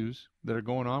issues that are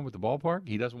going on with the ballpark?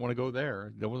 He doesn't want to go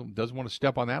there. Doesn't want to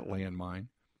step on that landmine.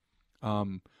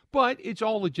 But it's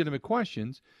all legitimate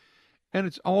questions, and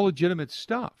it's all legitimate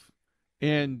stuff.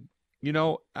 And,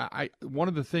 one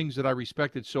of the things that I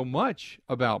respected so much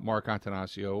about Mark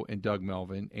Antanasio and Doug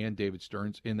Melvin and David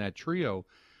Stearns in that trio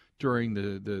during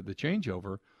the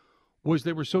changeover was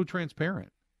they were so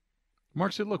transparent.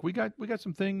 Mark said, "Look, we got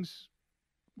some things,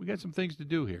 to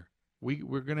do here.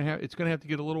 We're gonna have it's gonna have to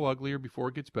get a little uglier before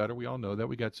it gets better. We all know that.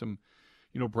 We got some,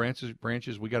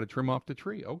 branches we got to trim off the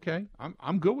tree. Okay,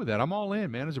 I'm good with that. I'm all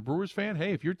in, man. As a Brewers fan,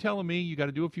 hey, if you're telling me you got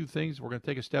to do a few things, we're going to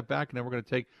take a step back and then we're going to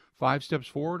take 5 steps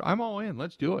forward, I'm all in.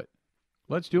 Let's do it.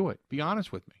 Be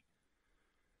honest with me.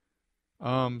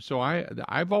 So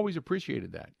I've always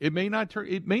appreciated that. It may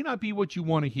not be what you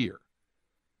want to hear,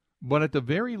 but at the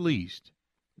very least,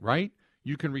 right,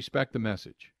 you can respect the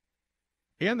message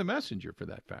and the messenger for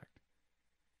that fact.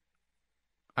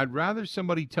 I'd rather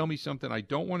somebody tell me something I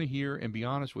don't want to hear and be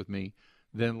honest with me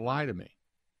than lie to me,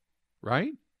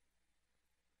 right?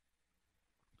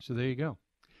 So there you go.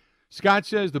 Scott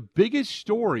says the biggest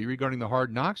story regarding the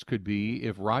Hard Knocks could be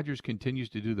if Rodgers continues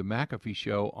to do the McAfee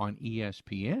show on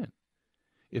ESPN.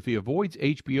 If he avoids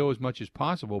HBO as much as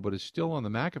possible but is still on the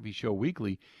McAfee show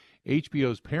weekly,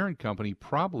 HBO's parent company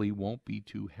probably won't be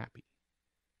too happy.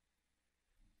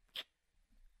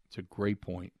 It's a great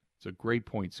point.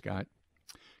 Scott.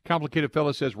 Complicated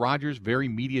Fella says Rodgers, very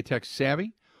media tech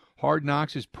savvy. Hard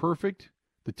Knocks is perfect.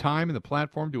 The time and the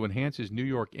platform to enhance his New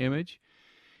York image.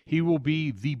 He will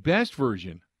be the best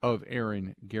version of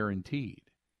Aaron, guaranteed.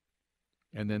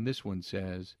 And then this one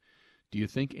says, do you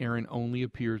think Aaron only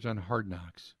appears on Hard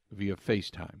Knocks via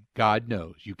FaceTime? God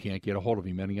knows you can't get a hold of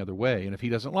him any other way. And if he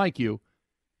doesn't like you,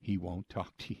 he won't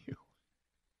talk to you.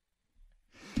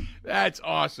 That's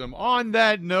awesome. On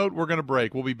that note, we're going to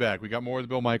break. We'll be back. We got more of the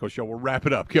Bill Michaels Show. We'll wrap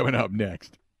it up coming up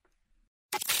next.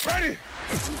 Ready?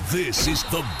 This is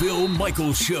the Bill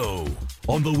Michaels Show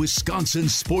on the Wisconsin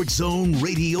Sports Zone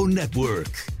Radio Network.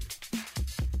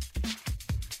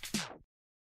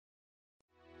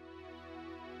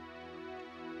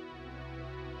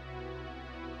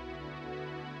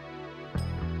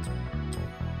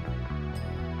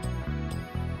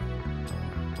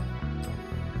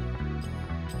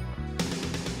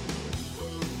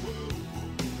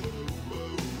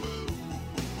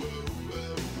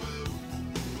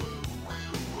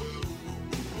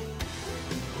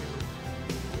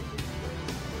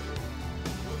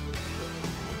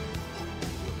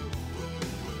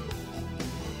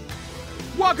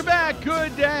 Welcome back.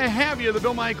 Good to have you. The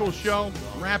Bill Michaels Show.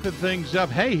 Wrapping things up.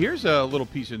 Hey, here's a little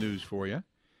piece of news for you.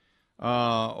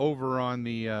 Over on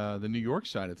the New York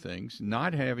side of things,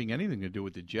 not having anything to do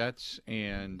with the Jets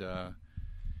and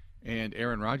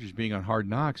Aaron Rodgers being on Hard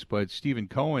Knocks, but Stephen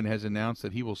Cohen has announced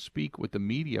that he will speak with the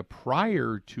media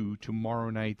prior to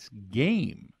tomorrow night's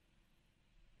game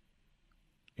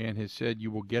and has said,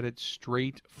 you will get it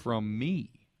straight from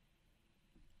me.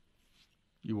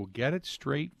 You will get it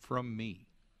straight from me.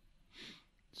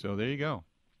 So there you go.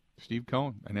 Steve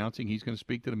Cohen announcing he's going to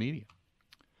speak to the media.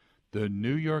 The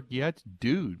New York Jets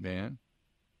dude, man.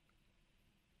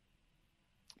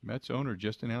 Mets owner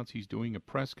just announced he's doing a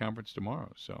press conference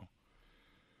tomorrow. So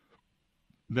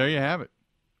there you have it.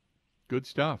 Good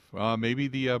stuff. Maybe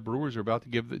the Brewers are about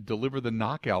to deliver the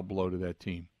knockout blow to that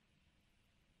team.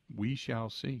 We shall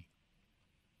see.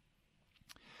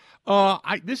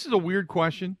 This is a weird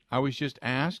question. I was just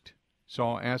asked,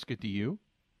 so I'll ask it to you.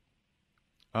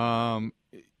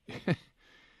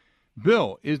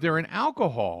 Bill, is there an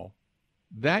alcohol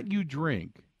that you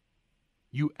drink,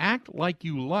 you act like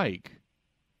you like,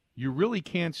 you really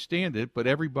can't stand it, but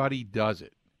everybody does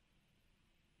it?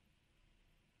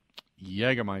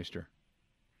 Jägermeister.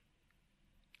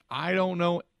 I don't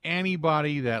know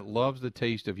anybody that loves the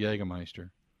taste of Jägermeister.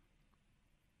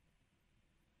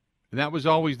 And that was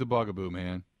always the bugaboo,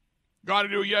 man. Got to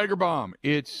do a Jaeger bomb.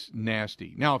 It's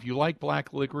nasty. Now, if you like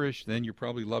black licorice, then you're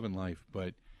probably loving life,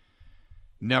 but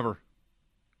never.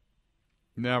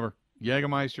 Never.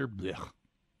 Jägermeister, blech.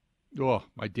 Oh,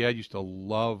 my dad used to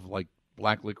love, like,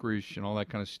 black licorice and all that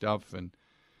kind of stuff, and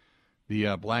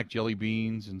the black jelly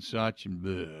beans and such, and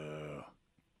bleh.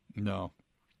 No.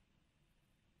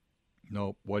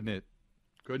 Nope, wasn't it.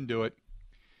 Couldn't do it.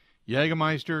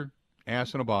 Jägermeister,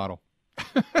 ass in a bottle.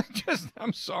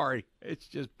 I'm sorry. It's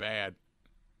just bad.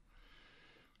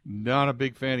 Not a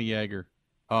big fan of Jaeger.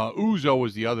 Ouzo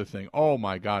was the other thing. Oh,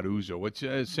 my God, Ouzo. It's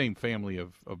the same family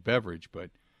of beverage,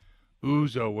 but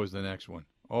Ouzo was the next one.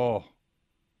 Oh,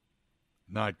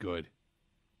 not good.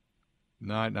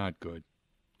 Not good.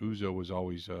 Ouzo was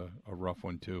always a rough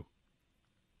one, too.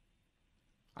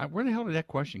 Where the hell did that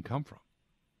question come from?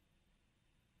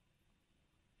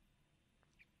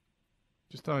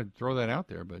 Just thought I'd throw that out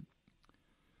there, but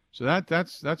so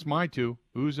that's my two: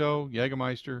 Ouzo,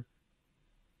 Jägermeister.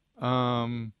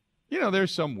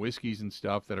 There's some whiskeys and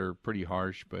stuff that are pretty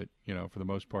harsh, but for the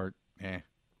most part, I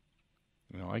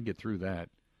can get through that.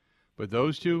 But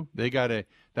those two,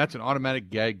 that's an automatic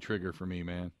gag trigger for me,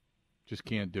 man. Just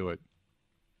can't do it.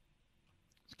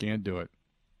 Just can't do it.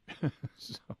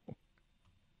 So.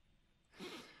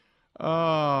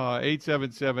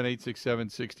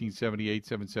 877-867-1670,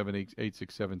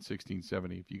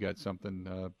 877-867-1670. If you got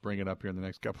something, bring it up here in the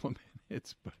next couple of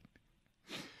minutes. But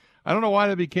I don't know why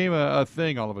that became a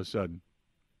thing all of a sudden.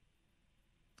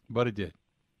 But it did.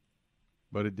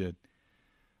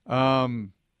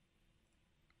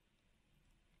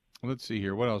 Let's see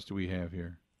here. What else do we have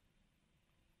here?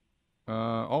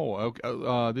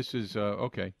 This is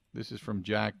okay. This is from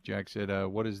Jack. Jack said,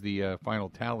 what is the final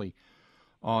tally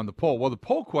on the poll? Well, the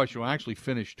poll question will actually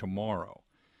finish tomorrow.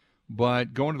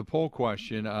 But going to the poll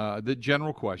question, the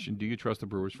general question, do you trust the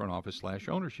Brewers front office /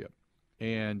 ownership?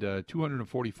 And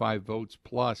 245 votes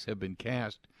plus have been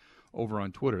cast over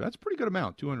on Twitter. That's a pretty good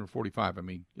amount, 245. I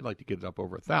mean, you'd like to get it up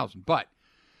over 1,000. But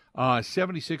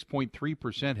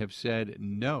 76.3% have said,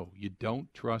 no, you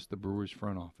don't trust the Brewers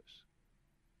front office.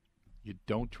 You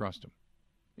don't trust them.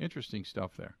 Interesting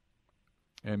stuff there.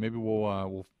 And maybe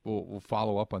we'll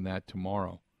follow up on that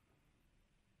tomorrow.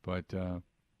 But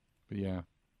yeah.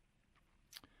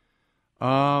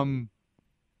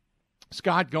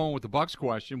 Scott going with the Bucks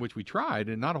question, which we tried,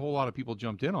 and not a whole lot of people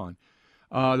jumped in on.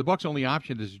 The Bucks' only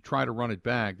option is to try to run it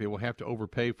back. They will have to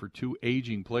overpay for 2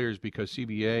 aging players because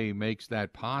CBA makes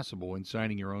that possible in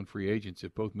signing your own free agents.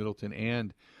 If both Middleton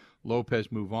and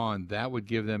Lopez move on, that would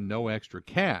give them no extra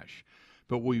cash.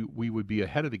 But we would be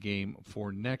ahead of the game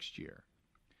for next year.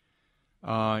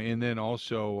 And then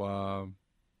also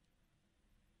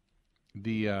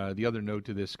the other note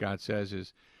to this, Scott says,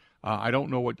 is I don't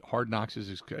know what Hard Knocks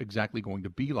is exactly going to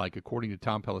be like. According to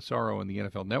Tom Pelissaro and the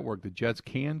NFL Network, the Jets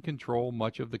can control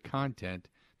much of the content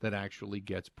that actually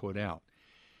gets put out.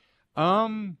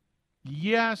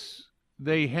 Yes,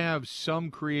 they have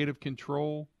some creative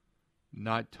control,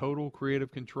 not total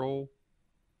creative control.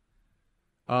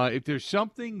 If there's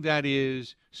something that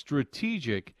is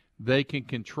strategic, they can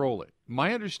control it.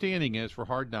 My understanding is for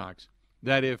Hard Knocks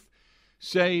that if,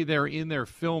 say, they're in there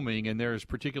filming and there's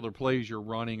particular plays you're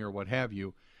running or what have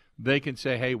you, they can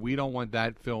say, hey, we don't want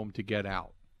that film to get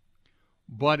out.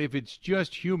 But if it's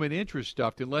just human interest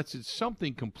stuff, unless it's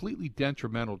something completely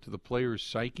detrimental to the player's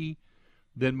psyche,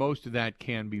 then most of that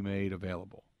can be made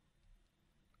available.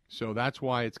 So that's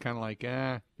why it's kind of like,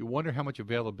 you wonder how much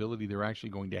availability they're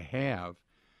actually going to have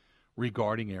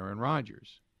regarding Aaron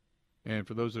Rodgers. And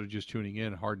for those that are just tuning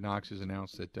in, Hard Knocks has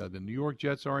announced that the New York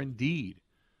Jets are indeed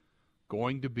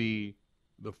going to be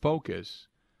the focus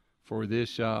for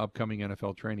this upcoming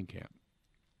NFL training camp.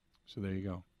 So there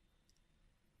you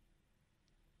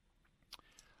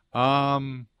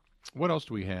go. What else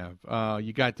do we have?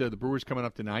 You got the Brewers coming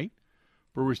up tonight.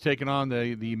 Brewers taking on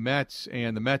the Mets,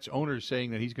 and the Mets owner is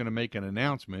saying that he's going to make an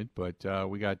announcement. But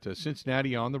we got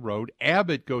Cincinnati on the road.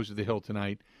 Abbott goes to the Hill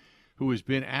tonight, who has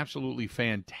been absolutely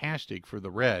fantastic for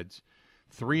the Reds.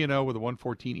 3-0 with a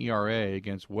 1.14 ERA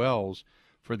against Wells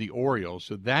for the Orioles.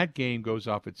 So that game goes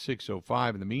off at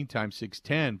 6:05. In the meantime,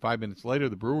 6:10, 5 minutes later,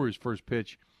 the Brewers' first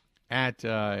pitch at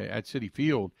Citi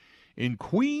Field. In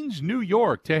Queens, New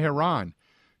York, Tehran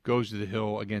goes to the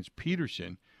Hill against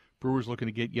Peterson. Brewers looking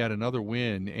to get yet another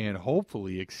win and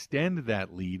hopefully extend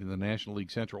that lead in the National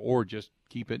League Central or just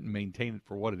keep it and maintain it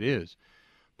for what it is.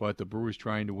 But the Brewers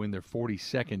trying to win their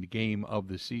 42nd game of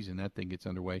the season. That thing gets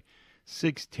underway.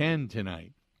 6:10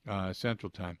 tonight,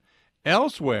 Central Time.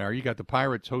 Elsewhere, you got the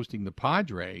Pirates hosting the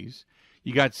Padres.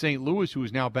 You got St. Louis, who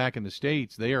is now back in the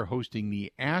States. They are hosting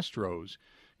the Astros.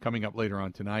 coming up later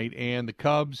on tonight. And the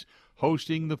Cubs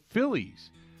hosting the Phillies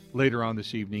later on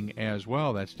this evening as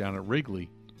well. That's down at Wrigley.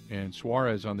 And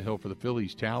Suarez on the hill for the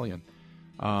Phillies. Talion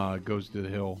goes to the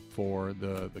hill for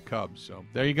the Cubs. So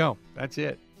there you go. That's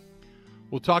it.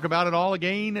 We'll talk about it all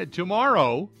again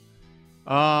tomorrow.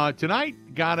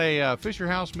 Tonight, got a Fisher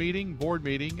House meeting, board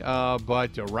meeting,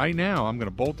 but right now I'm going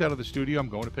to bolt out of the studio. I'm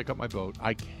going to pick up my boat.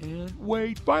 I can't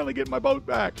wait. Finally getting my boat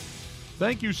back.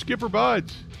 Thank you, Skipper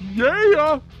Buds.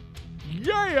 Yeah!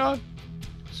 Yeah!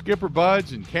 Skipper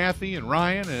Buds and Kathy and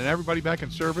Ryan and everybody back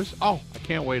in service. Oh, I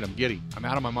can't wait. I'm giddy. I'm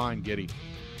out of my mind giddy.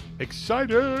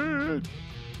 Excited!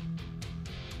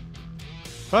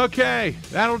 Okay,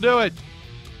 that'll do it.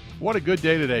 What a good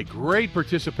day today. Great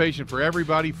participation for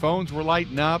everybody. Phones were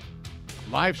lighting up.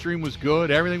 Live stream was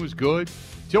good. Everything was good.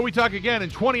 Till we talk again in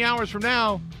 20 hours from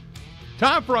now,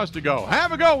 time for us to go.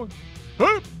 Have a good one.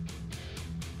 Hoop!